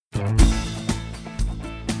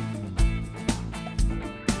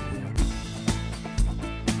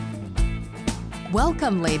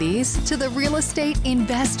Welcome, ladies, to the Real Estate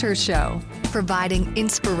Investor Show, providing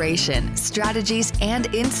inspiration, strategies,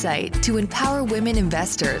 and insight to empower women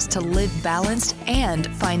investors to live balanced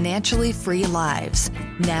and financially free lives.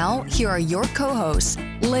 Now, here are your co-hosts,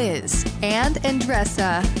 Liz and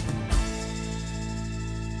Andressa.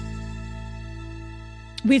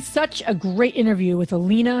 We had such a great interview with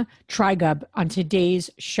Alina Trigub on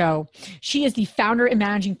today's show. She is the founder and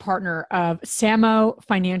managing partner of Samo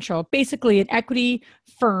Financial, basically an equity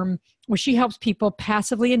firm where she helps people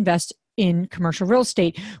passively invest in commercial real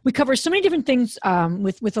estate. We cover so many different things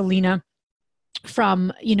with Alina,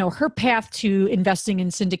 from her path to investing in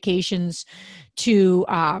syndications to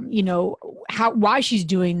why she's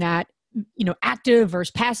doing that, active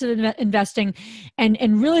versus passive investing.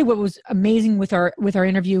 And really what was amazing with our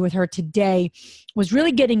interview with her today was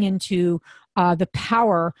really getting into the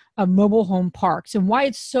power of mobile home parks and why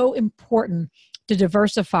it's so important to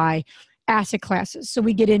diversify asset classes. So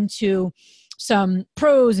we get into some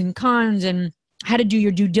pros and cons and how to do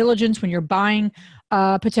your due diligence when you're buying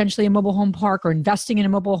potentially a mobile home park or investing in a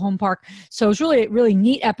mobile home park. So it's really, really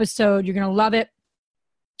neat episode. You're going to love it.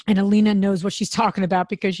 And Alina knows what she's talking about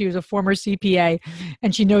because she was a former CPA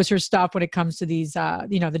and she knows her stuff when it comes to these,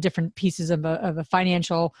 the different pieces of a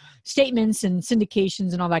financial statements and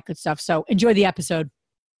syndications and all that good stuff. So enjoy the episode.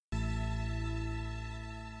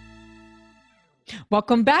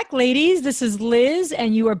 Welcome back, ladies. This is Liz,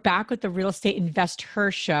 and you are back with the Real Estate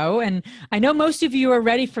Investor Show. And I know most of you are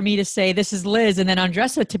ready for me to say, this is Liz, and then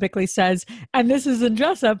Andressa typically says, and this is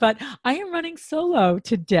Andressa, but I am running solo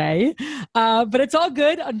today. But it's all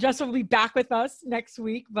good. Andressa will be back with us next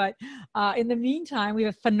week. But in the meantime, we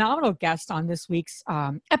have a phenomenal guest on this week's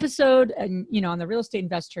episode, and on the Real Estate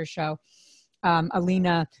Investor Show,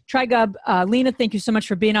 Alina Trigub. Alina, thank you so much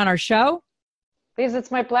for being on our show. Liz,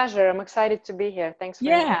 it's my pleasure. I'm excited to be here. Thanks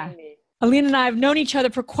for inviting me. Alina and I have known each other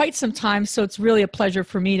for quite some time, so it's really a pleasure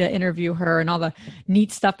for me to interview her and all the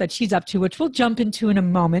neat stuff that she's up to, which we'll jump into in a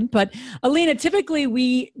moment. But Alina, typically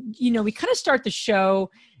we kind of start the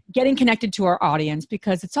show getting connected to our audience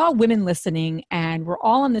because it's all women listening, and we're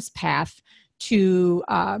all on this path to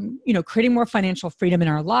creating more financial freedom in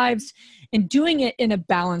our lives and doing it in a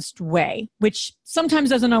balanced way, which sometimes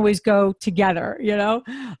doesn't always go together.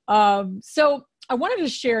 So I wanted to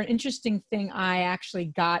share an interesting thing I actually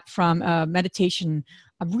got from a meditation.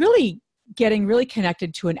 I'm really getting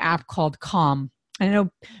connected to an app called Calm. I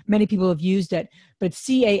know many people have used it, but it's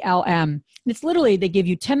CALM. And it's literally, they give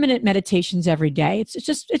you 10-minute meditations every day. It's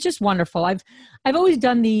just wonderful. I've always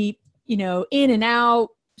done the, in and out.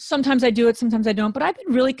 Sometimes I do it, sometimes I don't, but I've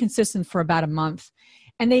been really consistent for about a month.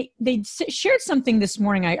 And they shared something this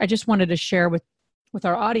morning I just wanted to share with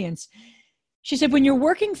our audience. She said, when you're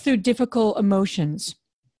working through difficult emotions,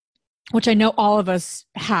 which I know all of us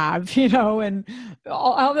have, and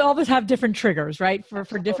all of us have different triggers, right?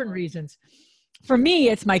 For different reasons. For me,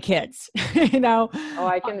 it's my kids, Oh,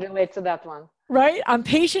 I can relate to that one. Right? I'm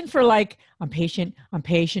patient for I'm patient. And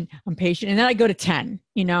then I go to 10,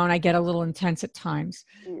 and I get a little intense at times.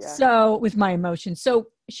 Yeah. So with my emotions. So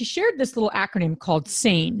she shared this little acronym called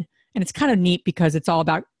SANE. And it's kind of neat because it's all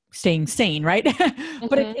about staying sane, right?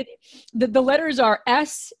 But the letters are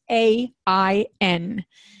SAIN. And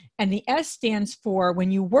the S stands for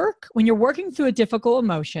when you're working through a difficult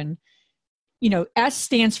emotion, S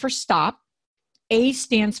stands for stop. A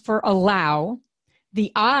stands for allow.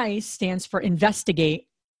 The I stands for investigate.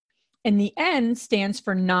 And the N stands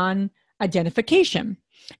for non-identification.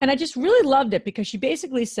 And I just really loved it because she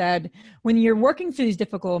basically said, when you're working through these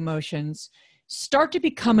difficult emotions, start to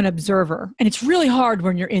become an observer. And it's really hard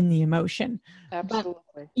when you're in the emotion.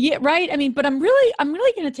 Absolutely. Right. I mean, but I'm really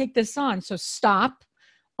going to take this on. So stop,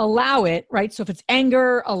 allow it, right? So if it's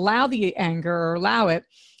anger, allow the anger or allow it,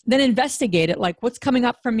 then investigate it. Like what's coming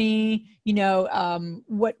up for me,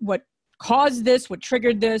 what caused this, what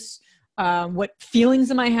triggered this, what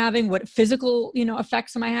feelings am I having? What physical,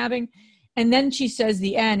 effects am I having? And then she says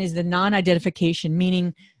the N is the non-identification,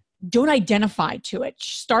 meaning don't identify to it.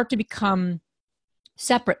 Start to become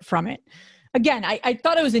separate from it. Again, I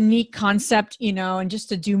thought it was a neat concept, and just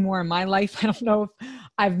to do more in my life. I don't know if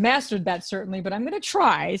I've mastered that certainly, but I'm going to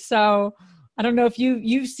try. So I don't know if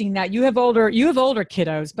you've seen that. You have older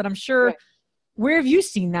kiddos, but I'm sure, where have you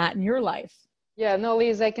seen that in your life? Yeah, no,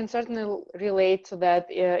 Liz, I can certainly relate to that.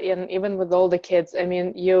 Even with older kids, I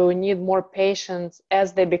mean, you need more patience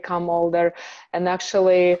as they become older. And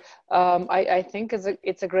actually, I think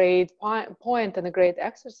it's a great point and a great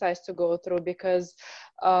exercise to go through because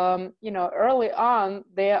early on,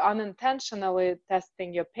 they are unintentionally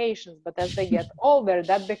testing your patience, but as they get older,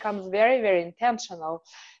 that becomes very, very intentional.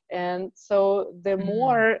 And so the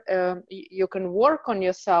more you can work on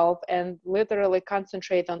yourself and literally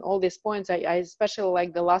concentrate on all these points, I especially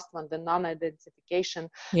like the last one, the non-identification.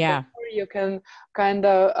 Yeah. The more you can kind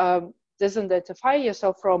of disidentify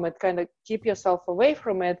yourself from it, kind of keep yourself away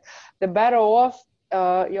from it, the better off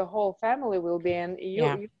your whole family will be, and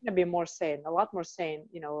you're going to be more sane, a lot more sane,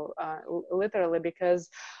 literally, because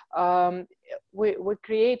we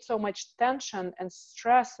create so much tension and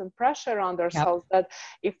stress and pressure on ourselves that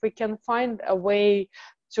if we can find a way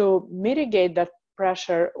to mitigate that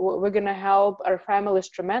pressure, we're going to help our families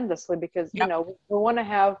tremendously, because we want to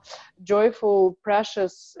have joyful,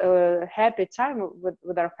 precious, happy time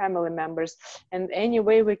with our family members, and any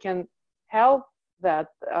way we can help that,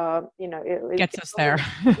 it gets us there.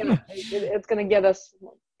 It's going to get us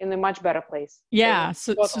in a much better place. Yeah.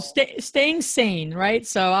 So staying sane, right?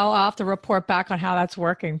 So I'll have to report back on how that's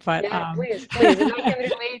working. But please. And I can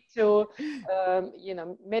relate to,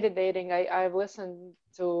 meditating. I've listened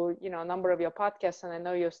to, a number of your podcasts, and I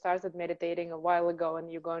know you started meditating a while ago,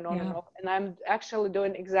 and you're going on and off. And I'm actually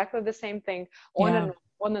doing exactly the same thing on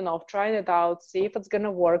and off, trying it out, see if it's going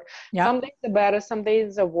to work. Some days are better, some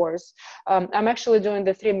days are worse. I'm actually doing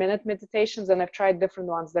the 3-minute meditations, and I've tried different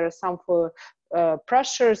ones. There are some for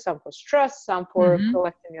pressure, some for stress, some for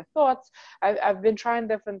collecting your thoughts. I've been trying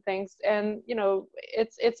different things, and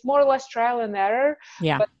it's more or less trial and error.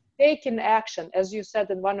 But taking action, as you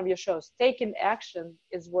said in one of your shows, taking action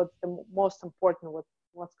is what's the most important,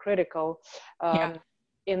 what's critical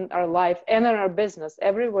in our life and in our business,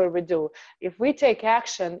 everywhere we do. If we take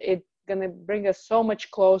action, it's going to bring us so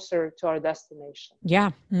much closer to our destination.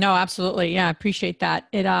 Yeah, no, absolutely. Yeah. I appreciate that.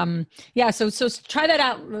 So try that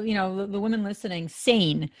out. The women listening,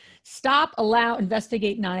 sane, stop, allow,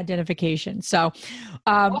 investigate, non-identification. So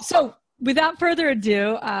without further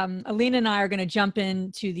ado, Alina and I are going to jump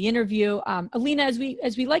into the interview. Alina, as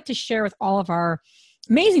we like to share with all of our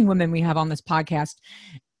amazing women we have on this podcast,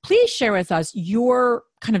 please share with us your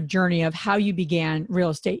kind of journey of how you began real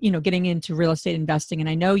estate, getting into real estate investing. And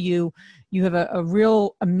I know you have a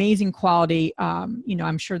real amazing quality.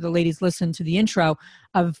 I'm sure the ladies listen to the intro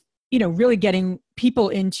of, really getting people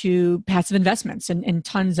into passive investments and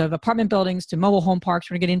tons of apartment buildings to mobile home parks.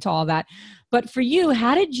 We're going to get into all that. But for you,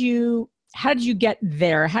 how did you get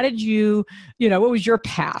there? How did you, what was your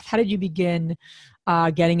path? How did you begin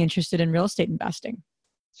getting interested in real estate investing?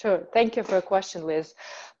 Sure. Thank you for your question, Liz.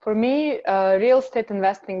 For me, real estate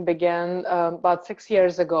investing began about 6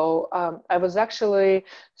 years ago. I was actually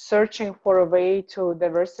searching for a way to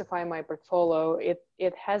diversify my portfolio.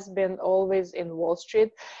 It has been always in Wall Street,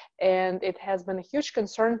 and it has been a huge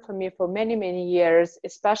concern for me for many, many years,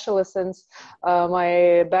 especially since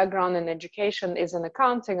my background in education is in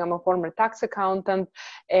accounting. I'm a former tax accountant,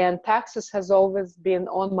 and taxes has always been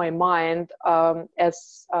on my mind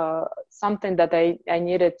as something that I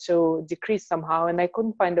needed to decrease somehow, and I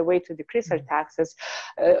couldn't find a way to decrease our taxes.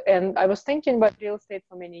 And I was thinking about real estate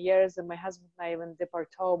for many years, and my husband and I even dipped our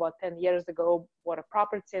toe about 10 years ago, bought a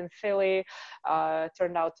property in Philly,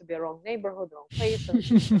 turned out to be a wrong neighborhood, wrong place,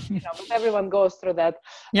 and everyone goes through that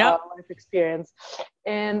life experience.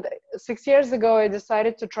 And 6 years ago, I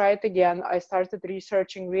decided to try it again. I started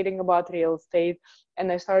researching, reading about real estate, and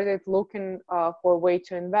I started looking for a way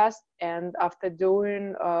to invest. And after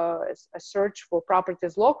doing a search for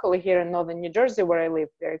properties locally here in northern New Jersey, where I live,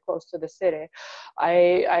 very close to the city,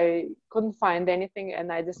 I couldn't find anything, and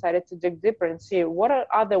I decided to dig deeper and see what are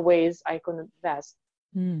other ways I could invest.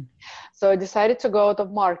 So I decided to go out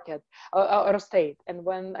of state. And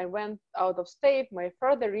when I went out of state, my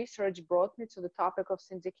further research brought me to the topic of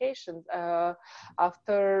syndications.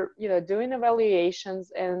 After doing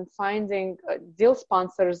evaluations and finding deal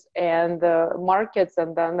sponsors and markets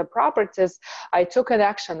and then the properties, I took an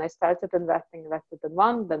action. I started invested in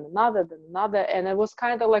one, then another, and it was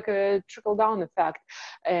kind of like a trickle-down effect.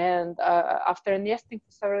 And after investing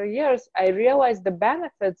for several years, I realized the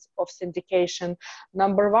benefits of syndication.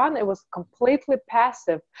 Number one, it was completely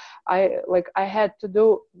passive. I had to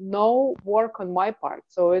do no work on my part.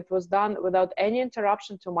 So it was done without any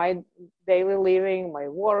interruption to my daily living, my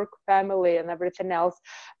work, family, and everything else.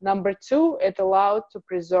 Number two, it allowed to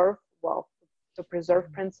preserve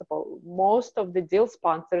principal. Most of the deal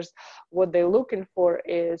sponsors, what they're looking for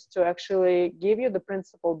is to actually give you the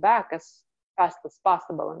principal back as fast as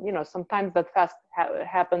possible. And sometimes that fast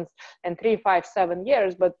happens in 3, 5, 7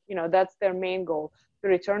 years, but that's their main goal, to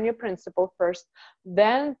return your principal first,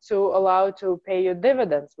 then to allow to pay your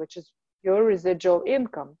dividends, which is your residual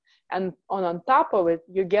income. And on top of it,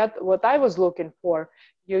 you get what I was looking for.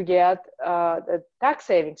 You get the tax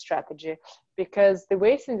saving strategy, because the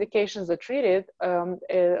way syndications are treated,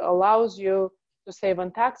 it allows you to save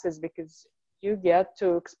on taxes, because you get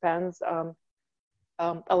to expense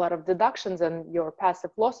a lot of deductions and your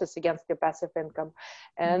passive losses against your passive income.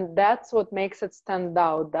 And that's what makes it stand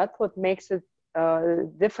out. That's what makes it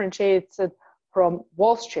differentiates it from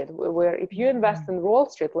Wall Street, where if you invest in Wall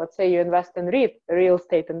Street, let's say you invest in REIT, the Real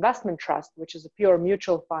Estate Investment Trust, which is a pure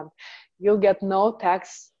mutual fund, you'll get no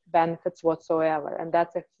tax benefits whatsoever. And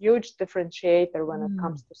that's a huge differentiator when it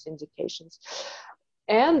comes to syndications.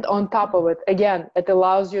 And on top of it, again, it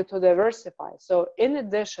allows you to diversify. So in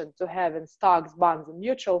addition to having stocks, bonds, and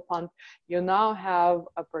mutual fund, you now have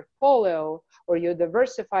a portfolio where you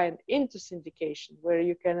diversify into syndication, where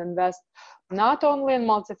you can invest not only in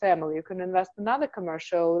multifamily, you can invest in other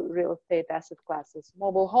commercial real estate asset classes,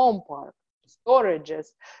 mobile home park, storages,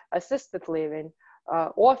 assisted living,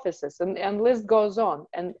 offices, and list goes on.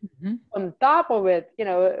 And on top of it,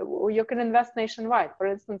 you can invest nationwide. For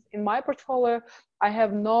instance, in my portfolio, I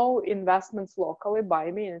have no investments locally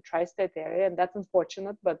by me in a tri-state area, and that's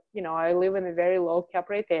unfortunate, but I live in a very low cap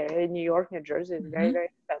rate area in New York, New Jersey. It's very, very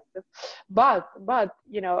expensive. But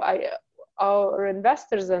our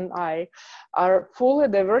investors and I are fully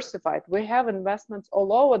diversified. We have investments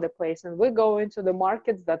all over the place, and we go into the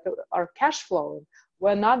markets that are cash flowing.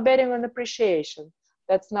 We're not betting on appreciation.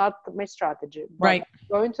 That's not my strategy. But right.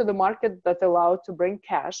 Going to the market that allow to bring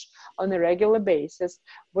cash on a regular basis.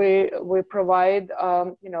 We provide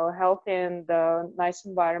healthy and nice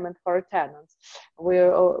environment for our tenants. We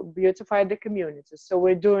beautify the communities. So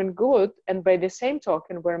we're doing good, and by the same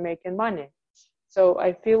token, we're making money. So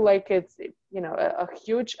I feel like it's a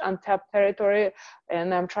huge untapped territory,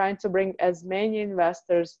 and I'm trying to bring as many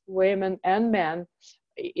investors, women and men,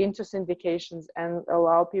 into syndications and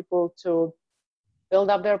allow people to build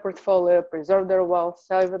up their portfolio, preserve their wealth,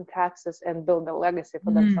 save on taxes, and build a legacy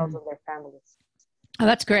for themselves and their families. Oh,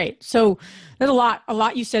 that's great. So there's a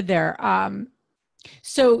lot you said there.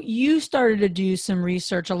 So you started to do some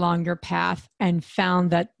research along your path and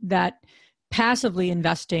found that passively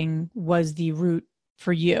investing was the route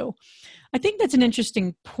for you. I think that's an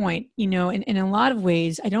interesting point. In a lot of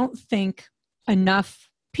ways, I don't think enough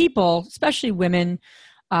people, especially women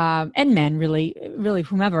and men, really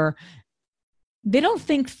whomever, they don't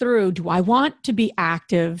think through, do I want to be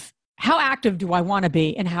active? How active do I want to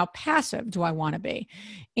be? And how passive do I want to be?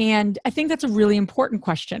 And I think that's a really important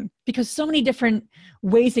question, because so many different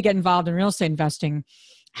ways to get involved in real estate investing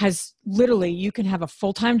has literally, you can have a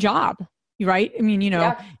full-time job, right? I mean,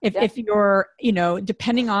 if you're,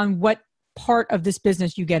 depending on what part of this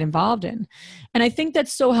business you get involved in. And I think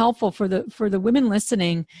that's so helpful for the women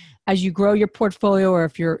listening as you grow your portfolio, or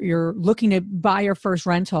if you're looking to buy your first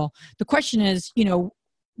rental. The question is,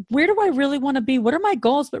 where do I really want to be? What are my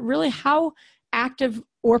goals? But really, how active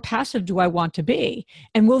or passive do I want to be?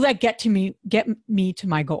 And will that get me to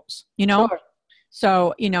my goals? Sure.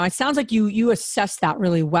 So, it sounds like you assess that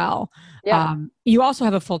really well. Yeah. You also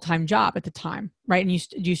have a full-time job at the time, right? And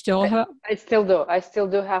do you still have? I still do. I still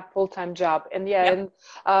do have full-time job. And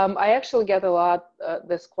I actually get a lot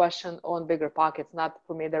this question on Bigger Pockets, not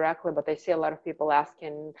for me directly, but I see a lot of people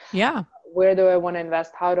asking, where do I want to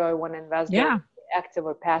invest? How do I want to invest? Yeah. Active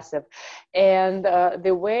or passive? And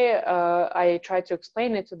the way I try to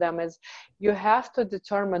explain it to them is, you have to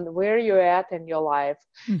determine where you're at in your life.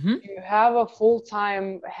 Mm-hmm. Do you have a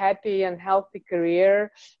full-time, happy and healthy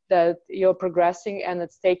career that you're progressing and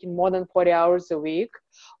it's taking more than 40 hours a week?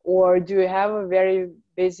 Or do you have a very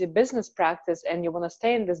busy business practice and you want to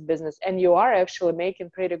stay in this business and you are actually making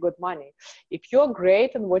pretty good money? If you're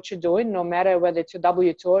great in what you're doing, no matter whether it's your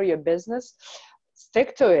W-2 or your business,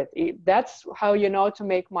 stick to it. That's how you know to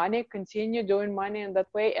make money. Continue doing money in that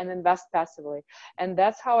way and invest passively. And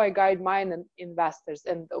that's how I guide mine investors,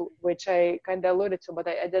 and which I kind of alluded to, but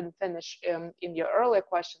I didn't finish in your earlier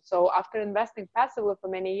question. So after investing passively for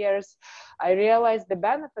many years, I realized the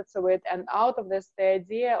benefits of it. And out of this, the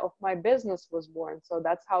idea of my business was born. So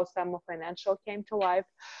that's how Summer Financial came to life.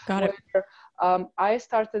 Got it. Where, I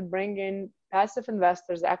started bringing passive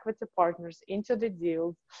investors, equity partners into the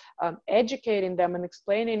deals, educating them and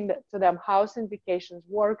explaining to them how syndications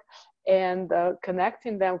work, and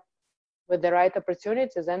connecting them with the right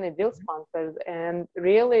opportunities and the deal sponsors, and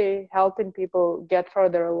really helping people get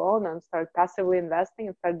further along and start passively investing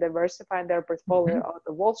and start diversifying their portfolio out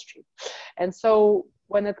of Wall Street. And so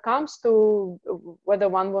when it comes to whether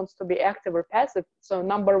one wants to be active or passive, so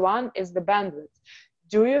number one is the bandwidth.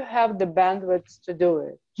 Do you have the bandwidth to do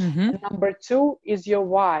it? Mm-hmm. And number two is your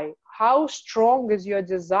why. How strong is your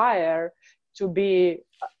desire to be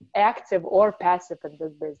active or passive in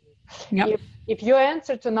this business. Yep. If your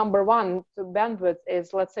answer to number one, to bandwidth,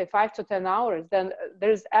 is let's say 5 to 10 hours, then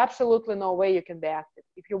there's absolutely no way you can be active.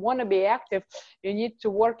 If you want to be active, you need to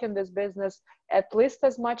work in this business at least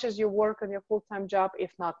as much as you work on your full-time job,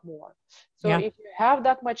 if not more. So if you have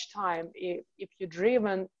that much time, if you're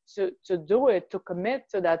driven to do it, to commit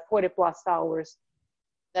to that 40 plus hours,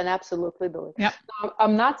 then absolutely do it. Yep. Now,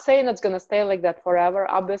 I'm not saying it's going to stay like that forever.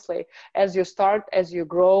 Obviously, as you start, as you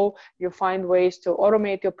grow, you find ways to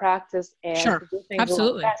automate your practice and to do things a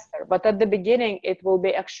lot faster. But at the beginning, it will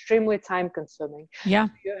be extremely time consuming. Yeah.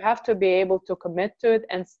 You have to be able to commit to it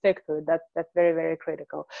and stick to it. That's very, very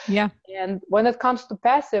critical. Yeah. And when it comes to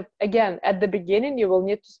passive, again, at the beginning, you will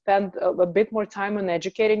need to spend a bit more time on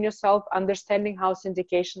educating yourself, understanding how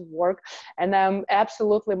syndications work. And I'm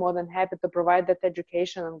absolutely more than happy to provide that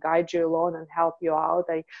education and guide you along and help you out.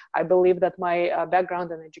 I believe that my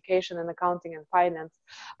background in education and accounting and finance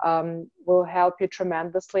will help you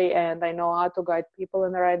tremendously, and I know how to guide people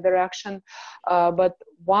in the right direction. But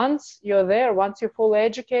once you're there, once you're fully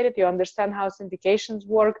educated, you understand how syndications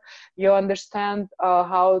work, you understand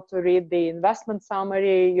how to read the investment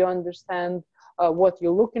summary, you understand what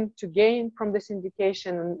you're looking to gain from the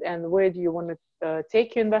syndication, and where do you want to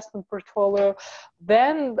take your investment portfolio,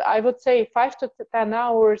 then I would say 5 to 10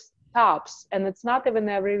 hours tops. And it's not even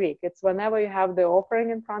every week. It's whenever you have the offering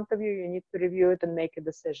in front of you, you need to review it and make a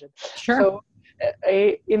decision. Sure. So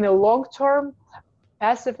in the long term,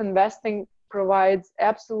 passive investing provides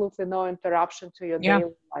absolutely no interruption to your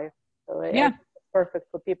daily life. So it's perfect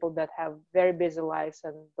for people that have very busy lives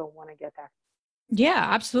and don't want to get active. Yeah,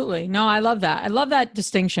 absolutely. No, I love that. I love that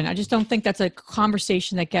distinction. I just don't think that's a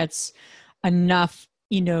conversation that gets enough,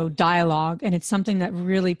 dialogue. And it's something that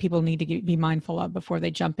really people need to be mindful of before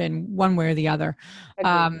they jump in one way or the other.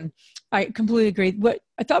 I completely agree. What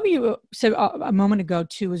I thought you said a moment ago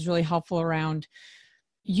too was really helpful around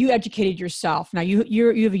you educated yourself. Now you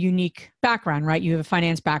have a unique background, right? You have a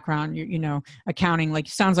finance background, accounting,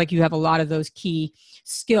 sounds like you have a lot of those key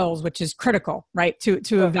skills, which is critical, right?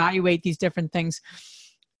 To evaluate these different things.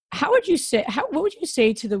 What would you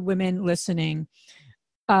say to the women listening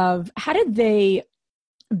of how do they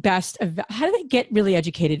get really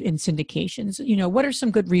educated in syndications? What are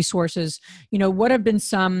some good resources? What have been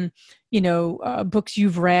some, books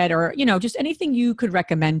you've read, or, just anything you could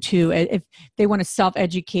recommend to if they want to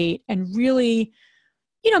self-educate and really,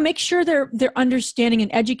 make sure they're understanding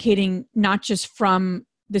and educating, not just from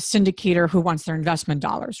the syndicator who wants their investment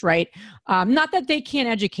dollars, right? Not that they can't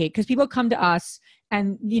educate, because people come to us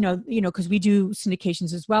and, because we do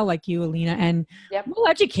syndications as well, like you, Alina, and we'll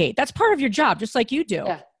educate. That's part of your job, just like you do.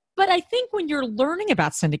 Yeah. But I think when you're learning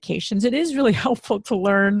about syndications, it is really helpful to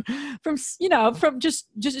learn from just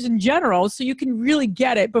in general, so you can really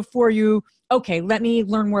get it before let me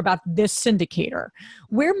learn more about this syndicator.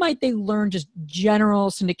 Where might they learn just general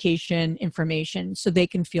syndication information so they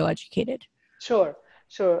can feel educated? Sure.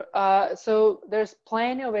 So there's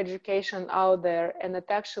plenty of education out there, and it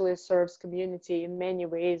actually serves community in many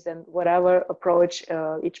ways and whatever approach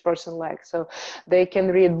each person likes. So they can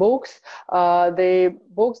read books. The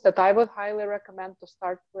books that I would highly recommend to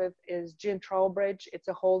start with is Gene Trowbridge, It's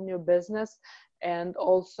a Whole New Business, and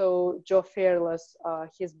also Joe Fearless,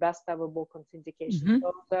 his best ever book on syndication. Mm-hmm.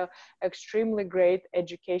 So they're extremely great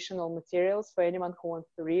educational materials for anyone who wants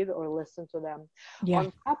to read or listen to them. Yeah.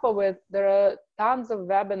 On top of it, there are tons of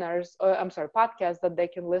podcasts that they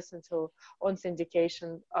can listen to on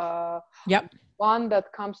syndication. One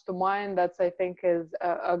that comes to mind that I think is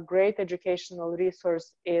a great educational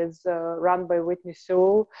resource is run by Whitney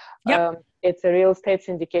Sewell. Yep. It's a real estate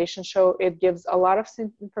syndication show. It gives a lot of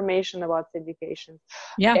information about syndication.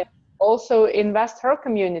 Yeah. And also Invest Her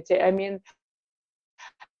Community. I mean,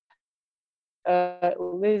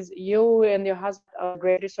 Liz, you and your husband are a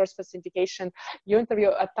great resource for syndication. You interview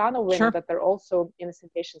a ton of women that are also in the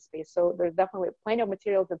syndication space. So there's definitely plenty of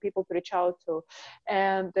materials and people to reach out to.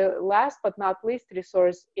 And the last but not least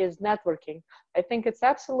resource is networking. I think it's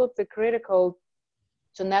absolutely critical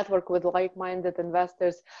to network with like-minded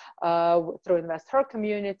investors through Invest Her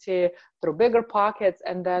Community, through Bigger Pockets,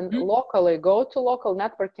 and then locally, go to local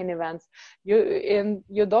networking events.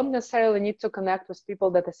 You don't necessarily need to connect with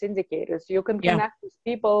people that are syndicators. You can connect with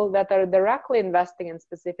people that are directly investing in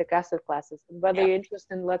specific asset classes. And whether you're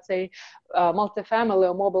interested in, let's say, multifamily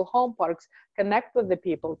or mobile home parks, connect with the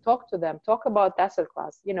people, talk to them, talk about asset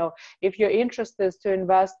class. If your interest is to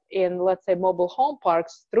invest in, let's say, mobile home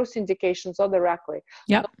parks through syndications or directly,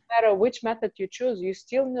 no matter which method you choose, you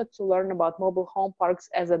still need to learn about mobile home parks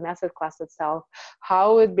as an asset class class itself,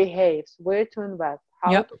 how it behaves, where to invest,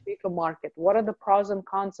 how Yep. to pick a market, what are the pros and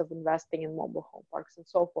cons of investing in mobile home parks, and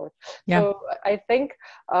so forth. Yeah. So I think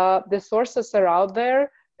the sources are out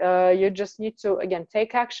there. You just need to, again,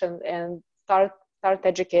 take action and start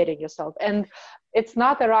educating yourself. And it's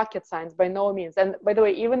not a rocket science by no means. And by the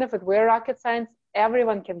way, even if it were rocket science,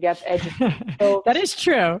 everyone can get educated. So that is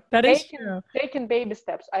true. That is true. Taking baby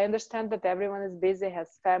steps. I understand that everyone is busy,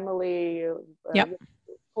 has family, Yep.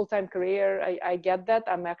 full-time career. I get that.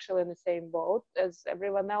 I'm actually in the same boat as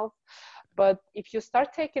everyone else. But if you start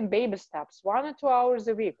taking baby steps, 1 or 2 hours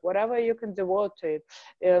a week, whatever you can devote to it,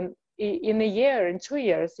 in a year, in 2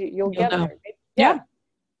 years, you'll get know. there. Yeah.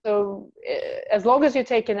 So as long as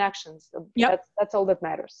you're taking actions, Yep. that's all that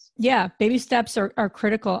matters. Yeah, baby steps are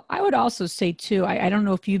critical. I would also say too, I don't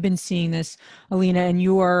know if you've been seeing this, Alina, and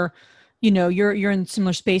you're in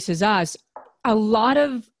similar space as us. A lot of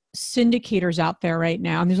syndicators out there right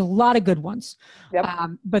now, and there's a lot of good ones. Yep.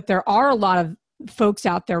 But there are a lot of folks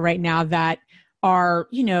out there right now that are,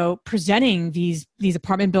 presenting these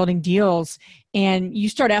apartment building deals, and you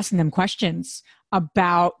start asking them questions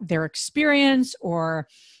about their experience or,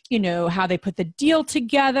 how they put the deal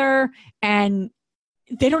together, and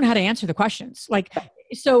they don't know how to answer the questions.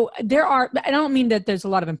 So I don't mean that there's a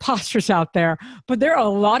lot of imposters out there, but there are a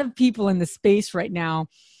lot of people in the space right now,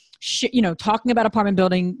 talking about apartment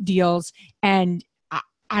building deals, and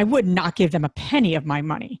I would not give them a penny of my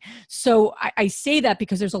money. So I say that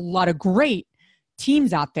because there's a lot of great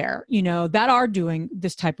teams out there, that are doing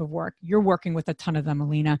this type of work. You're working with a ton of them,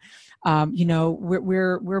 Alina.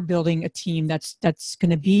 We're building a team that's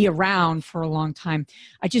going to be around for a long time.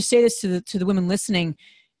 I just say this to the women listening.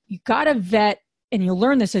 You got to vet, and you'll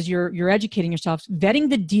learn this as you're educating yourself. Vetting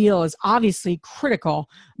the deal is obviously critical,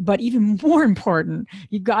 but even more important,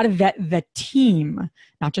 you got to vet the team,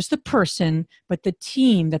 not just the person, but the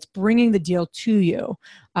team that's bringing the deal to you.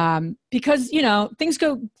 Because, things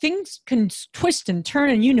can twist and turn,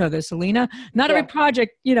 and you know this, Alina. Not every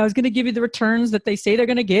project, is going to give you the returns that they say they're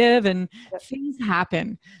going to give, and things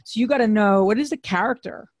happen. So you got to know, what is the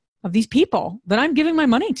character of these people that I'm giving my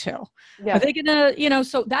money to? Yeah. Are they gonna,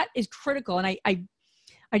 so that is critical. And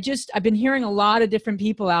I've been hearing a lot of different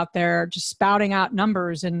people out there just spouting out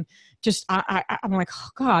numbers, and just, I'm like, oh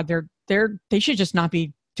God, they should just not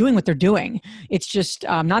be doing what they're doing. It's just,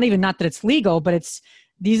 not that it's legal, but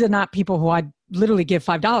these are not people who I'd literally give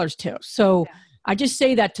 $5 to. So I just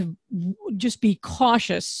say that to just be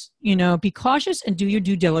cautious, be cautious and do your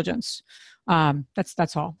due diligence.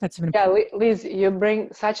 That's all. That's important. Liz, you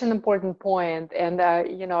bring such an important point, and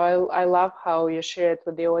I love how you share it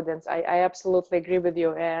with the audience. I absolutely agree with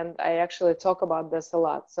you, and I actually talk about this a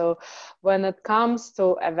lot. So when it comes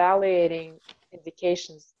to evaluating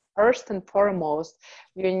indications, first and foremost,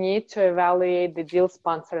 you need to evaluate the deal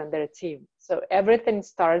sponsor and their team. So everything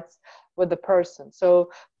starts with the person.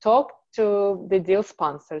 So talk to the deal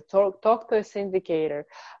sponsor, talk to a syndicator.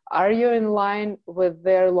 Are you in line with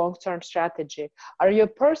their long-term strategy? Are your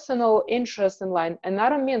personal interests in line? And I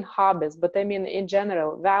don't mean hobbies, but I mean in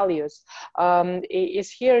general, values.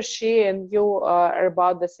 Is he or she and you are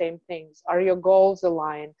about the same things? Are your goals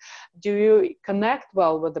aligned? Do you connect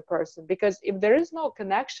well with the person? Because if there is no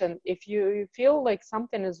connection, if you feel like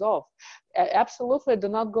something is off, absolutely do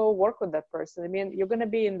not go work with that person. I mean, you're going to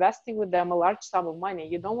be investing with them a large sum of money.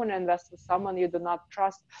 You don't want to invest with someone you do not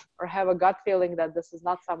trust or have a gut feeling that this is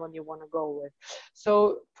not someone you want to go with.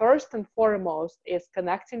 So first and foremost is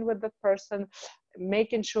connecting with that person,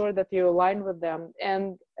 making sure that you align with them.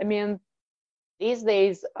 And I mean, these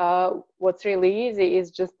days, what's really easy is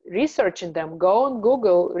just researching them. Go on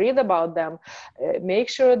Google, read about them, make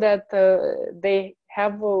sure that they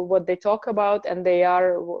have what they talk about and they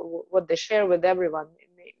are what they share with everyone.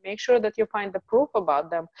 Make sure that you find the proof about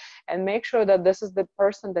them, and make sure that this is the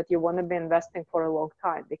person that you want to be investing for a long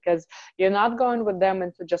time, because you're not going with them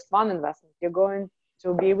into just one investment. You're going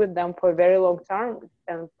to be with them for a very long term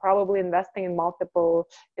and probably investing in multiple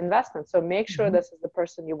investments. So make sure this is the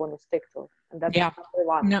person you want to stick to. And that's number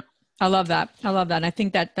one. No, I love that. And I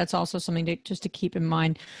think that that's also something to keep in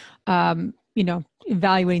mind.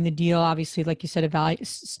 Evaluating the deal, obviously, like you said,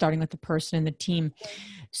 starting with the person and the team.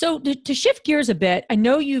 So to shift gears a bit, I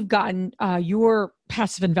know you've gotten your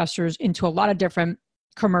passive investors into a lot of different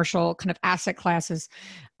commercial kind of asset classes.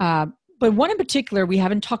 But one in particular we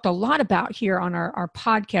haven't talked a lot about here on our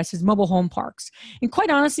podcast is mobile home parks. And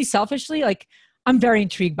quite honestly, selfishly, I'm very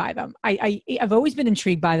intrigued by them. I've always been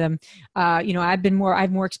intrigued by them. I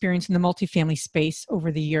have more experience in the multifamily space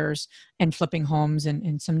over the years and flipping homes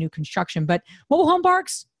and some new construction, but mobile home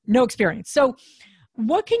parks, no experience. So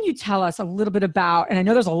what can you tell us a little bit about, and I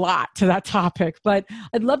know there's a lot to that topic, but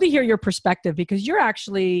I'd love to hear your perspective because you're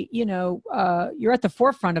actually, you're at the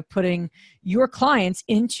forefront of putting your clients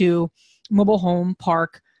into mobile home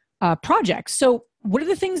park projects. So what are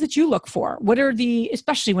the things that you look for? What are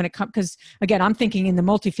especially when it comes, because again, I'm thinking in the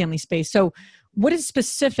multifamily space. So what is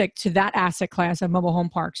specific to that asset class of mobile home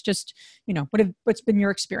parks? Just, what's been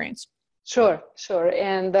your experience? Sure.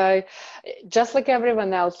 And just like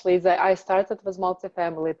everyone else, Lisa, I started with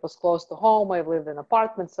multifamily. It was close to home. I lived in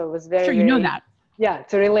apartments, so it was very, sure, you know that. Yeah,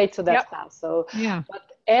 to relate to that Yep. stuff. So, yeah. but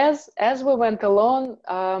as we went along,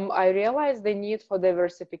 I realized the need for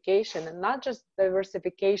diversification, and not just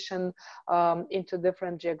diversification into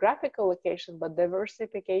different geographical locations, but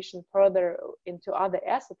diversification further into other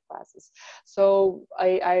asset classes. So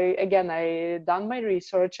I done my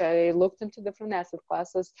research. I looked into different asset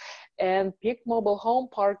classes and picked mobile home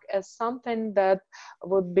park as something that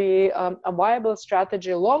would be a viable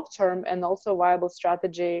strategy long term, and also a viable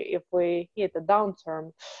strategy if we hit a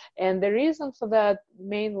downturn. And the reason for that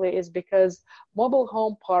mainly is because mobile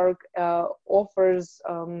home park offers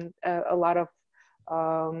a lot of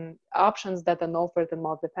options that are not offered in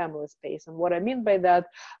multifamily space. And what I mean by that,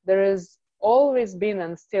 there is always been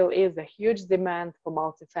and still is a huge demand for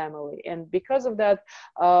multifamily. And because of that,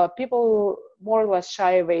 people more or less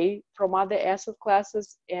shy away from other asset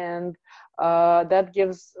classes, and that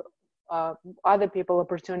gives other people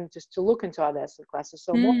opportunities to look into other asset classes.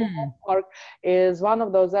 So mobile home park is one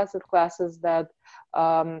of those asset classes that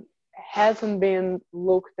hasn't been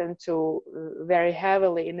looked into very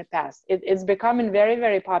heavily in the past. It's becoming very,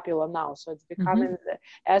 very popular now. So it's becoming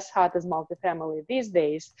as hot as multifamily these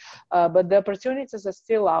days, but the opportunities are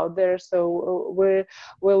still out there. So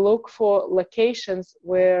we look for locations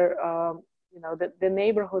where the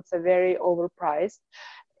neighborhoods are very overpriced,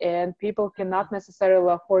 and people cannot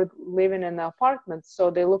necessarily afford living in apartments, so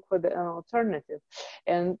they look for an alternative.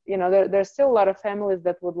 And there's still a lot of families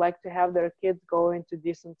that would like to have their kids go into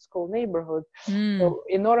decent school neighborhoods. So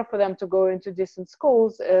in order for them to go into decent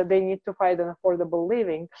schools, they need to find an affordable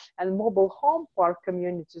living, and mobile home park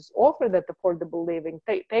communities offer that affordable living.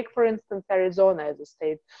 Take for instance Arizona as a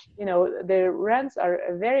state. The rents are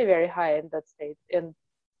very, very high in that state, and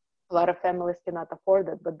a lot of families cannot afford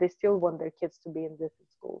it, but they still want their kids to be in different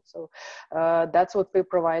schools. So that's what we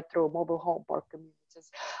provide through mobile home park communities.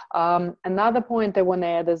 Another point I want to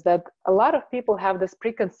add is that a lot of people have this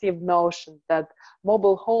preconceived notion that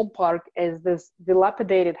mobile home park is this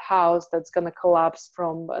dilapidated house that's going to collapse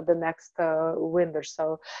from the next winter.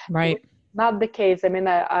 So right. Not the case. I mean,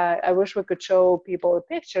 I wish we could show people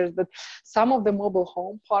pictures, but some of the mobile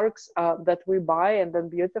home parks that we buy and then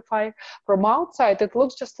beautify, from outside, it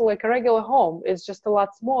looks just like a regular home. It's just a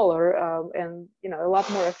lot smaller and a lot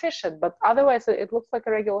more efficient. But otherwise, it looks like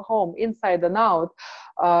a regular home inside and out.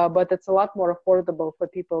 But it's a lot more affordable for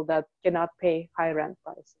people that cannot pay high rent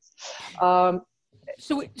prices.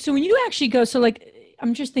 So when you actually go, so like,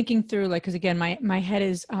 I'm just thinking through, like, because again, my head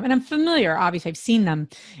is, and I'm familiar, obviously I've seen them.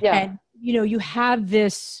 Yeah. And, you have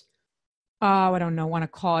this, I don't know, want to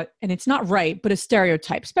call it, and it's not right, but a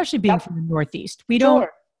stereotype, especially being from the Northeast. We don't,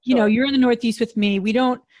 you're in the Northeast with me. We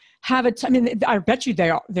don't have I mean, I bet you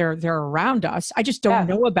they're around us. I just don't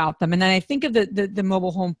know about them. And then I think of the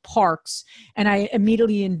mobile home parks, and I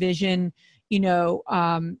immediately envision,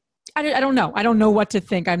 I don't know. I don't know what to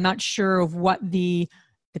think. I'm not sure of what the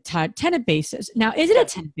tenant base is. Now, is it a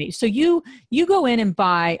tenant base? So you go in and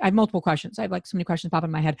buy, I have multiple questions. I have like so many questions pop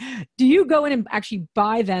in my head. Do you go in and actually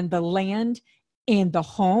buy then the land and the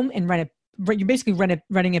home and you're basically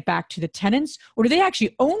renting it back to the tenants, or do they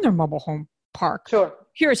actually own their mobile home park? Sure.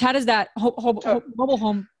 Curious, how does that mobile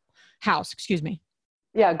home house, excuse me?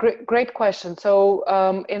 Yeah, great question. So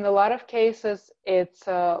in a lot of cases, it's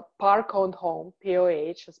park-owned home,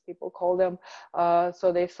 POH, as people call them.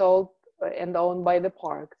 So they sold and owned by the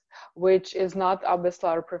parks, which is not obviously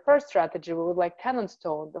our preferred strategy. We would like tenants to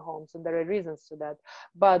own the homes, and there are reasons to that.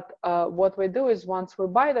 But what we do is, once we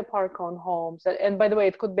buy the park-owned homes, and by the way,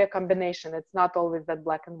 it could be a combination. It's not always that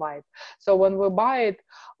black and white. So when we buy it,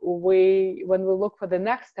 when we look for the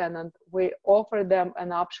next tenant, we offer them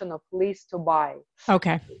an option of lease to buy.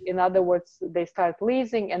 Okay. In other words, they start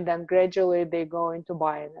leasing, and then gradually they go into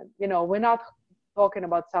buying it. We're not talking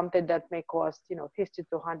about something that may cost, $50,000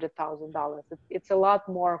 to $100,000. It's a lot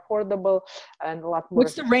more affordable and a lot more.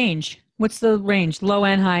 What's the range? Low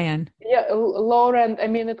end, high end? Yeah, low end. I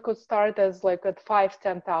mean, it could start as like at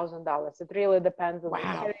 $5,000, $10,000. It really depends on the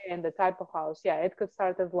area and the type of house. Yeah, it could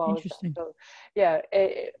start as low as that. So, yeah,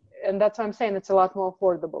 and that's why I'm saying it's a lot more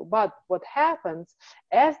affordable. But what happens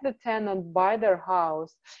as the tenant buy their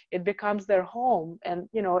house, it becomes their home. And,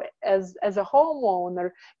 as a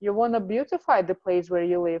homeowner, you want to beautify the place where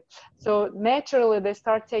you live. So naturally, they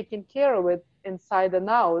start taking care of it inside and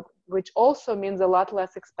out, which also means a lot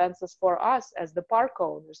less expenses for us as the park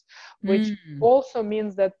owners, which also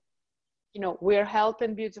means that we're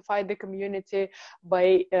helping beautify the community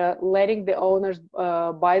by letting the owners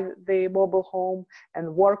buy the mobile home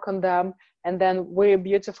and work on them, and then we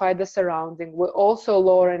beautify the surrounding. We're also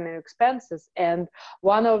lowering the expenses, and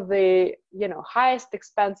one of the highest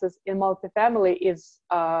expenses in multifamily is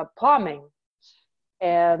plumbing,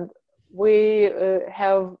 and we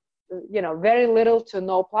have very little to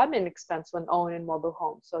no plumbing expense when owning mobile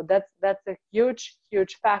homes. So that's a huge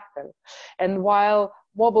factor. And while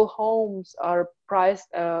mobile homes are priced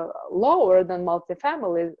lower than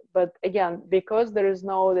multifamily, but again, because there is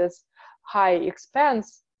no this high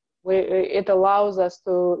expense, it allows us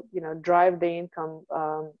to drive the income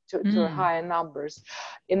to higher numbers.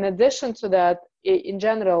 In addition to that, in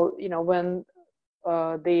general, when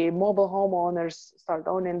the mobile homeowners start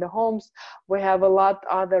owning the homes, we have a lot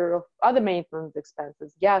of other maintenance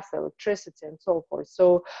expenses, gas, electricity, and so forth.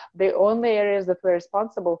 So the only areas that we're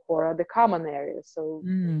responsible for are the common areas. So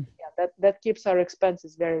that keeps our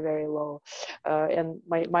expenses very, very low. And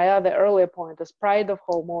my other earlier point is pride of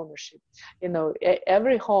home ownership.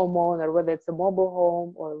 Every homeowner, whether it's a mobile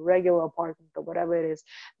home or a regular apartment or whatever it is,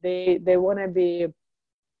 they want to be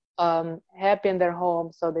happy in their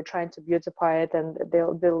home, so they're trying to beautify it, and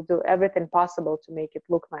they'll do everything possible to make it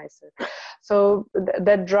look nicer. So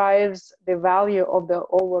that drives the value of the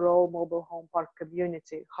overall mobile home park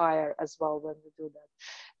community higher as well when we do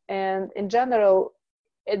that. And in general,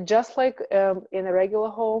 just like in a regular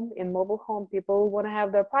home, in mobile home, people want to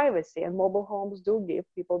have their privacy, and mobile homes do give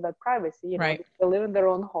people that privacy. Right. They live in their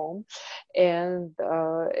own home, and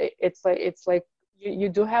it's like you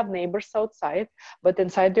do have neighbors outside, but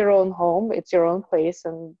inside your own home, it's your own place,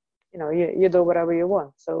 and you do whatever you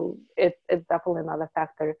want. So it's definitely another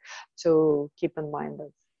factor to keep in mind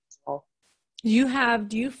as well. Do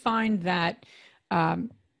you find that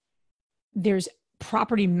there's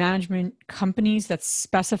property management companies that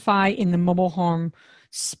specify in the mobile home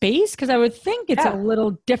space? Because I would think it's a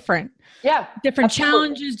little different. Yeah, different absolutely.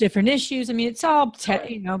 Challenges, different issues. I mean, it's all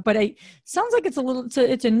but it sounds like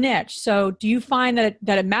it's a niche. So do you find that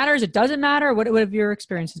it matters? It doesn't matter? What have your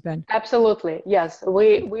experiences been? Absolutely, yes.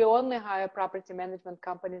 We only hire property management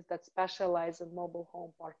companies that specialize in mobile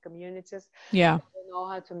home park communities. Yeah, they know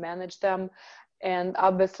how to manage them. And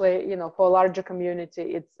obviously, for a larger community,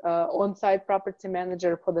 it's on-site property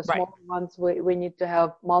manager. For the smaller ones, we need to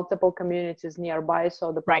have multiple communities nearby,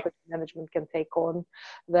 so the property management can take on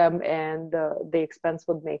them, and the expense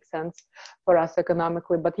would make sense for us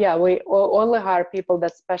economically. But yeah, we only hire people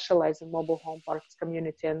that specialize in mobile home parks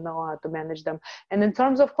community and know how to manage them. And in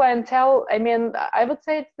terms of clientele, I mean, I would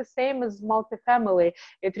say it's the same as multifamily.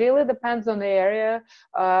 It really depends on the area.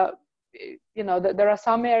 There are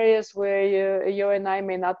some areas where you and I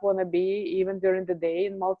may not want to be even during the day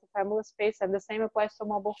in multifamily space, and the same applies to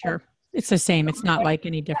mobile home. Sure, it's the same. It's not like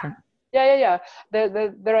any different. Yeah.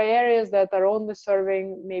 There are areas that are only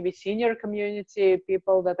serving maybe senior community,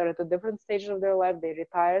 people that are at a different stage of their life. They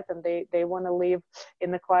retired and they want to live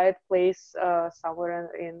in a quiet place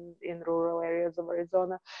somewhere in rural areas of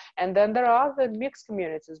Arizona. And then there are other mixed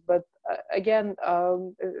communities, but again,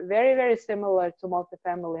 very, very similar to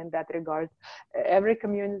multifamily in that regard. Every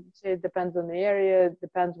community depends on the area,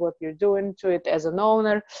 depends what you're doing to it as an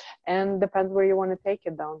owner, and depends where you want to take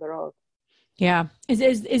it down the road. Yeah.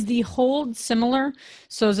 Is the hold similar?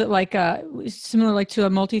 So is it like similar like to a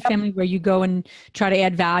multifamily where you go and try to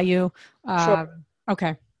add value? Sure.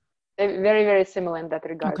 Okay. Very, very similar in that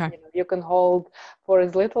regard. Okay. You can hold for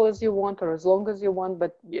as little as you want or as long as you want,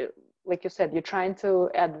 but like you said, you're trying to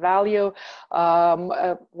add value.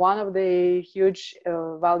 One of the huge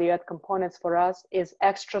value add components for us is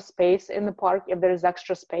extra space in the park. If there is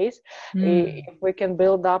extra space, if we can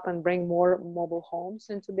build up and bring more mobile homes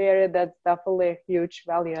into the area, that's definitely a huge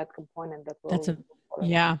value add component that will.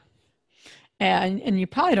 Yeah. And you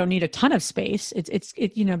probably don't need a ton of space. It's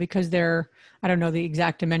because I don't know the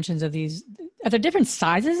exact dimensions of these. Are there different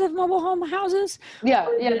sizes of mobile home houses? Yeah.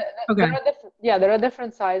 Okay. There are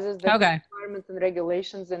different sizes, different okay. requirements and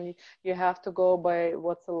regulations, and you have to go by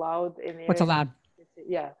what's allowed in the What's area. allowed?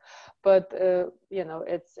 Yeah, but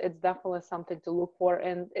it's definitely something to look for,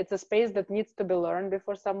 and it's a space that needs to be learned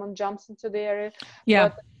before someone jumps into the area. Yeah.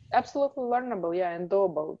 But absolutely learnable, and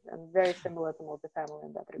doable, and very similar to multifamily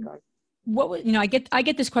in that regard. I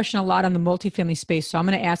get this question a lot on the multifamily space, so I'm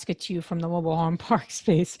going to ask it to you from the mobile home park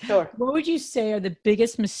space. Sure. What would you say are the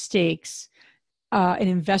biggest mistakes an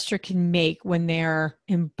investor can make when they're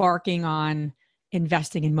embarking on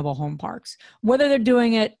investing in mobile home parks, whether they're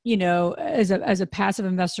doing it, as a passive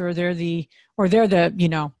investor, or they're the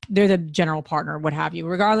general partner, what have you,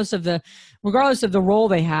 regardless of the role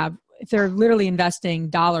they have. If they're literally investing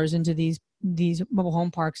dollars into these mobile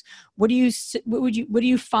home parks, what do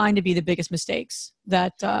you find to be the biggest mistakes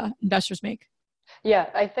that investors make? Yeah,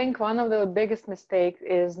 I think one of the biggest mistakes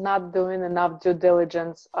is not doing enough due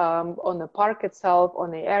diligence on the park itself,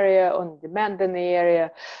 on the area, on demand in the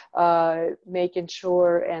area, making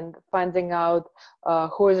sure and finding out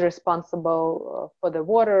who is responsible for the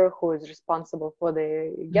water, who is responsible for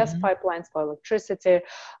the gas pipelines, for electricity,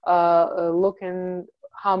 looking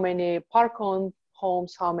how many park-owned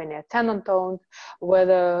homes, how many are tenant-owned,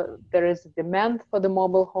 whether there is a demand for the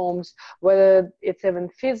mobile homes, whether it's even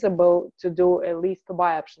feasible to do a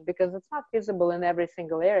lease-to-buy option, because it's not feasible in every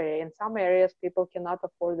single area. In some areas, people cannot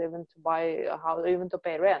afford even to buy a house, even to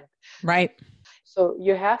pay rent. Right. So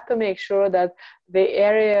you have to make sure that the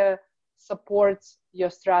area supports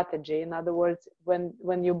your strategy. In other words,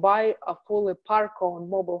 when you buy a fully park-owned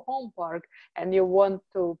mobile home park and you want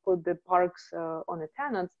to put the parks on the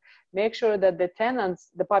tenants, make sure that the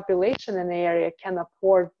tenants, the population in the area, can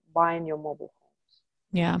afford buying your mobile homes.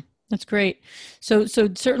 Yeah, that's great. So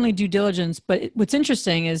certainly due diligence, but what's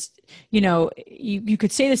interesting is, you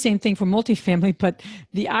could say the same thing for multifamily, but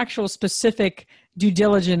the actual specific due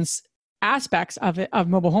diligence aspects of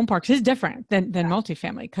mobile home parks is different than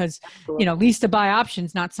multifamily, because lease to buy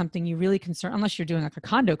options not something you really concern unless you're doing like a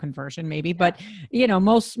condo conversion maybe, but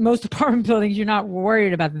most apartment buildings you're not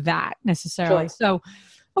worried about that necessarily. So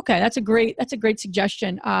okay, that's a great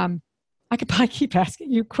suggestion. I could probably keep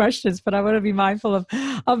asking you questions, but I want to be mindful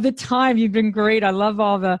of the time. You've been great. I love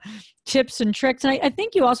all the tips and tricks. And I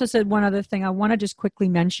think you also said one other thing I want to just quickly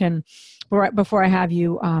mention before I have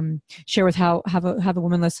you share with how the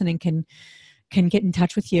woman listening can get in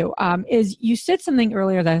touch with you. Is you said something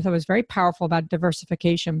earlier that I thought was very powerful about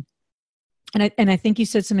diversification. And I think you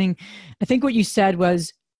said something, I think what you said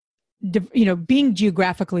was, being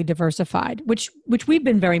geographically diversified, which we've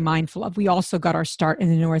been very mindful of. We also got our start in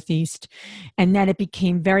the Northeast, and then it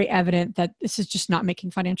became very evident that this is just not making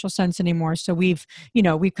financial sense anymore. So we've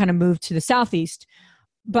kind of moved to the Southeast,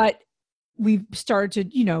 but we've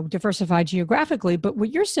started to, diversify geographically. But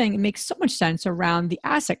what you're saying, it makes so much sense around the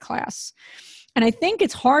asset class. And I think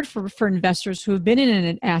it's hard for investors who have been in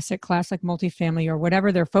an asset class like multifamily or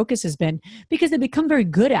whatever their focus has been, because they become very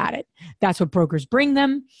good at it. That's what brokers bring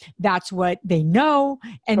them. That's what they know.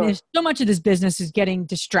 And there's so much of this business is getting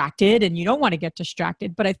distracted, and you don't want to get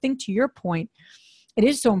distracted. But I think to your point, it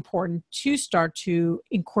is so important to start to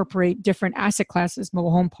incorporate different asset classes,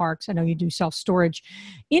 mobile home parks. I know you do self-storage,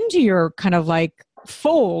 into your kind of like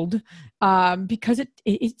fold, because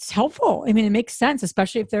it's helpful. I mean, it makes sense,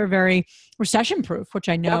 especially if they're very recession proof, which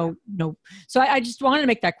I know. So I just wanted to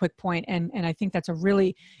make that quick point, and I think that's a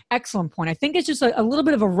really excellent point. I think it's just a little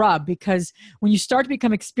bit of a rub, because when you start to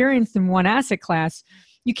become experienced in one asset class,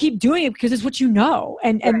 you keep doing it because it's what you know,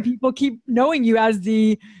 and people keep knowing you as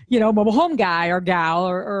the mobile home guy or gal,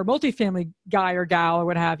 or multifamily guy or gal, or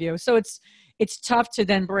what have you. So it's tough to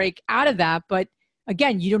then break out of that, but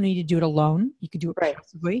again, you don't need to do it alone. You could do it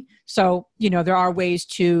passively. So, there are ways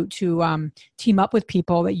to team up with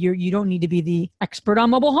people that you don't need to be the expert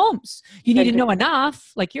on mobile homes. You need to know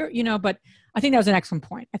enough, like but I think that was an excellent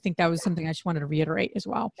point. I think that was something I just wanted to reiterate as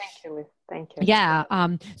well. Thank you, Liz. Thank you. Yeah.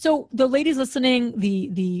 So the ladies listening,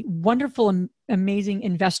 the wonderful, amazing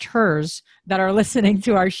investors that are listening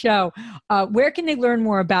to our show, where can they learn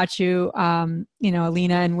more about you,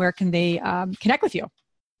 Alina, and where can they connect with you?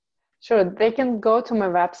 Sure. They can go to my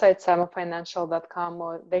website, samafinancial.com,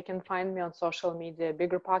 or they can find me on social media,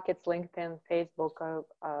 Bigger Pockets, LinkedIn, Facebook.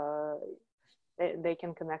 They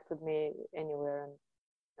can connect with me anywhere, and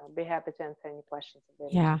I'll be happy to answer any questions.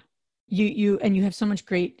 Yeah. You have so much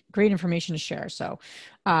great information to share. So,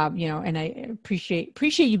 and I appreciate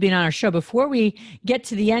you being on our show. Before we get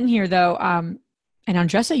to the end here, though, and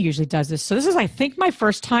Andressa usually does this. So this is, I think, my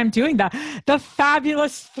first time doing the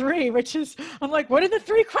fabulous 3, which is, I'm like, what are the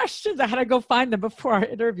 3 questions? I had to go find them before our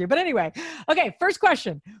interview. But anyway, okay, first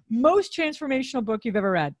question. Most transformational book you've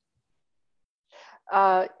ever read?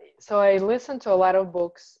 So I listen to a lot of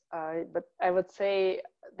books, but I would say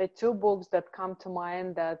the 2 books that come to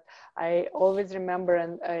mind that I always remember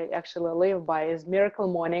and I actually live by is Miracle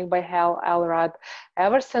Morning by Hal Elrod.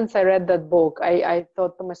 Ever since I read that book, I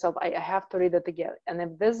thought to myself, I have to read it again. And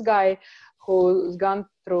if this guy who's gone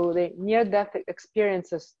through the near-death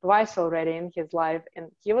experiences twice already in his life, and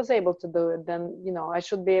he was able to do it, then I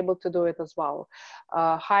should be able to do it as well.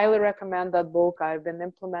 Highly recommend that book. I've been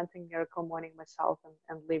implementing Miracle Morning myself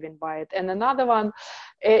and living by it. And another one,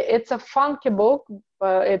 it's a funky book,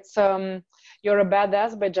 but it's You're a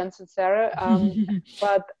Badass by Jen Sincero.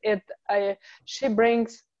 But she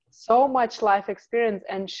brings so much life experience,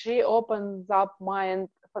 and she opens up mind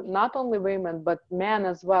for not only women but men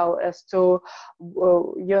as well, as to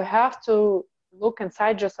you have to look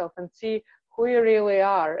inside yourself and see who you really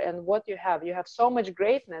are and what you have. You have so much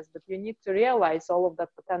greatness, but you need to realize all of that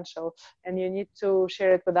potential, and you need to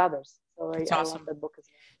share it with others. So That's I awesome. love that book as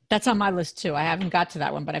well. That's on my list too. I haven't got to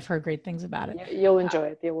that one, but I've heard great things about it. You'll enjoy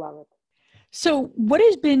it. You'll love it. So what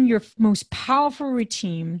has been your most powerful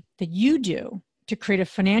routine that you do to create a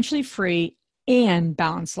financially free and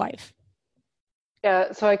balanced life?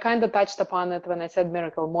 Yeah, so I kind of touched upon it when I said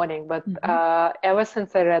Miracle Morning, but ever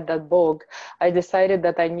since I read that book, I decided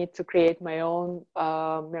that I need to create my own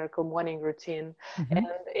Miracle Morning routine. And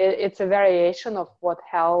it's a variation of what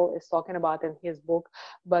Hal is talking about in his book,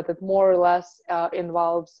 but it more or less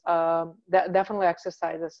involves definitely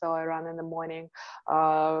exercises. So I run in the morning,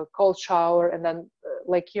 cold shower, and then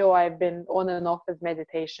like you, I've been on and off with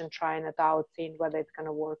meditation, trying it out, seeing whether it's going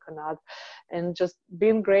to work or not, and just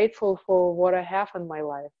being grateful for what I have in my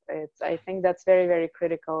life. I think that's very, very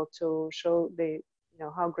critical to show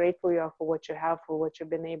how grateful you are for what you have, for what you've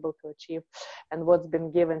been able to achieve, and what's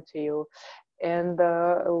been given to you. And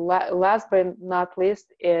last but not least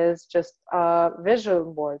is just a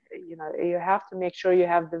vision board. You have to make sure you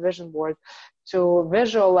have the vision board to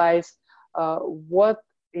visualize what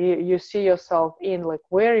you see yourself in, like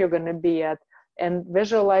where you're going to be at, and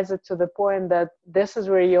visualize it to the point that this is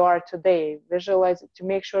where you are today. Visualize it to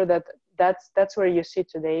make sure that that's where you see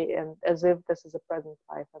today, and as if this is a present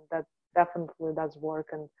life. And that definitely does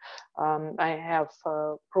work. And I have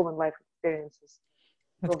proven life experiences.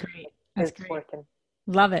 That's great. That's great. Working.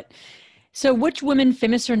 Love it. So which woman,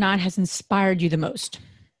 famous or not, has inspired you the most?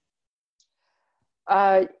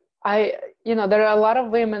 There are a lot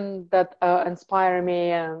of women that inspire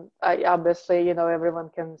me, and obviously, everyone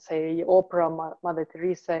can say Oprah, Mother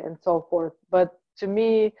Teresa, and so forth. But to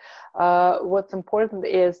me, what's important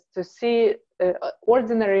is to see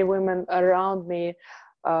ordinary women around me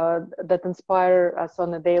that inspire us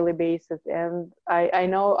on a daily basis. And I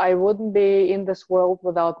know I wouldn't be in this world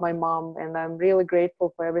without my mom, and I'm really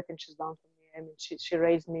grateful for everything she's done for me. I mean, she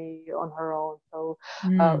raised me on her own. So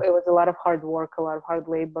it was a lot of hard work, a lot of hard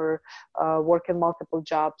labor, working multiple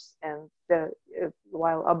jobs, and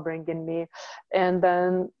while upbringing me. And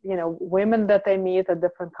then, women that I meet at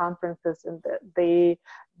different conferences, and the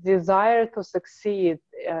desire to succeed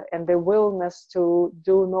and the willingness to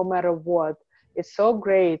do no matter what is so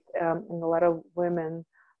great in a lot of women.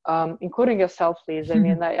 Including yourself, Liz. I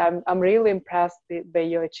mean, I'm really impressed by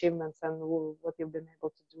your achievements and what you've been able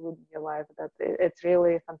to do in your life. That it's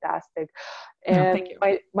really fantastic. And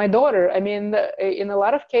my daughter, I mean, in a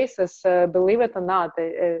lot of cases, believe it or not,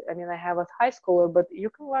 I mean, I have a high schooler, but you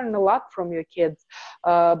can learn a lot from your kids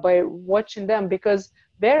by watching them, because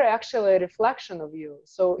they're actually a reflection of you.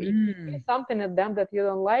 So if you see something in them that you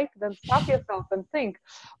don't like, then stop yourself and think,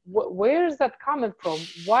 where is that coming from?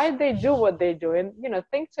 Why they do what they do? And,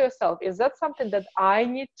 think to yourself, is that something that I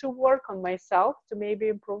need to work on myself to maybe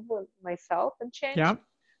improve myself and change? Yeah.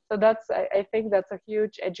 So I think that's a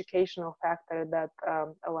huge educational factor that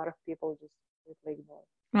a lot of people just ignore.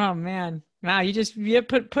 Oh man. Wow. You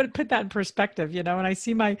put that in perspective, and I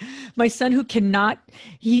see my son who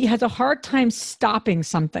he has a hard time stopping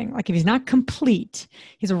something. Like if he's not complete,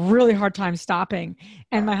 he has a really hard time stopping.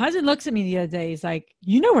 And my husband looks at me the other day. He's like,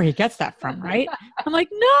 you know where he gets that from, right? I'm like,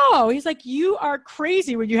 no. He's like, you are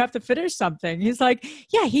crazy when you have to finish something. He's like,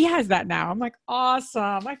 yeah, he has that now. I'm like,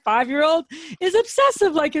 awesome. My 5-year-old is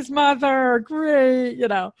obsessive like his mother. Great.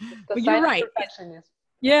 But you're right.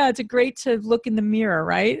 Yeah, it's great to look in the mirror,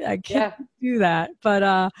 right? I can't do that.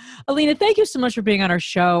 But Alina, thank you so much for being on our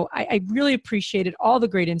show. I really appreciated all the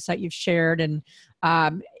great insight you've shared, and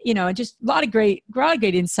just a lot of great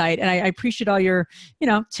insight. And I appreciate all your,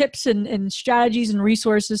 tips and strategies and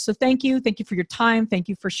resources. So thank you. Thank you for your time. Thank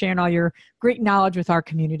you for sharing all your great knowledge with our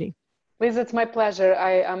community. Liz, it's my pleasure.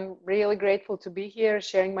 I'm really grateful to be here,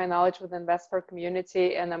 sharing my knowledge with the investor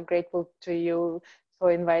community, and I'm grateful to you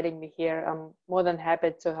for inviting me here. I'm more than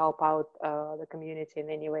happy to help out the community in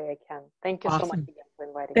any way I can. Thank you so much again for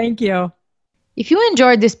inviting me. Thank you. If you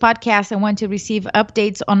enjoyed this podcast and want to receive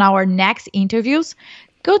updates on our next interviews,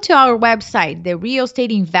 Go to our website,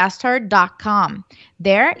 therealestateinvestor.com.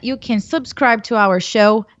 There, you can subscribe to our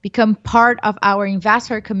show, become part of our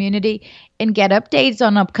investor community, and get updates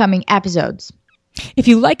on upcoming episodes. If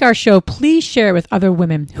you like our show, please share it with other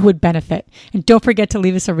women who would benefit. And don't forget to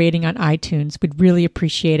leave us a rating on iTunes. We'd really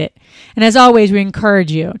appreciate it. And as always, we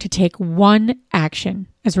encourage you to take one action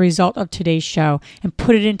as a result of today's show and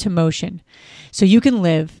put it into motion so you can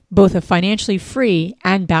live both a financially free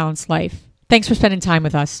and balanced life. Thanks for spending time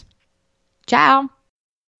with us. Ciao.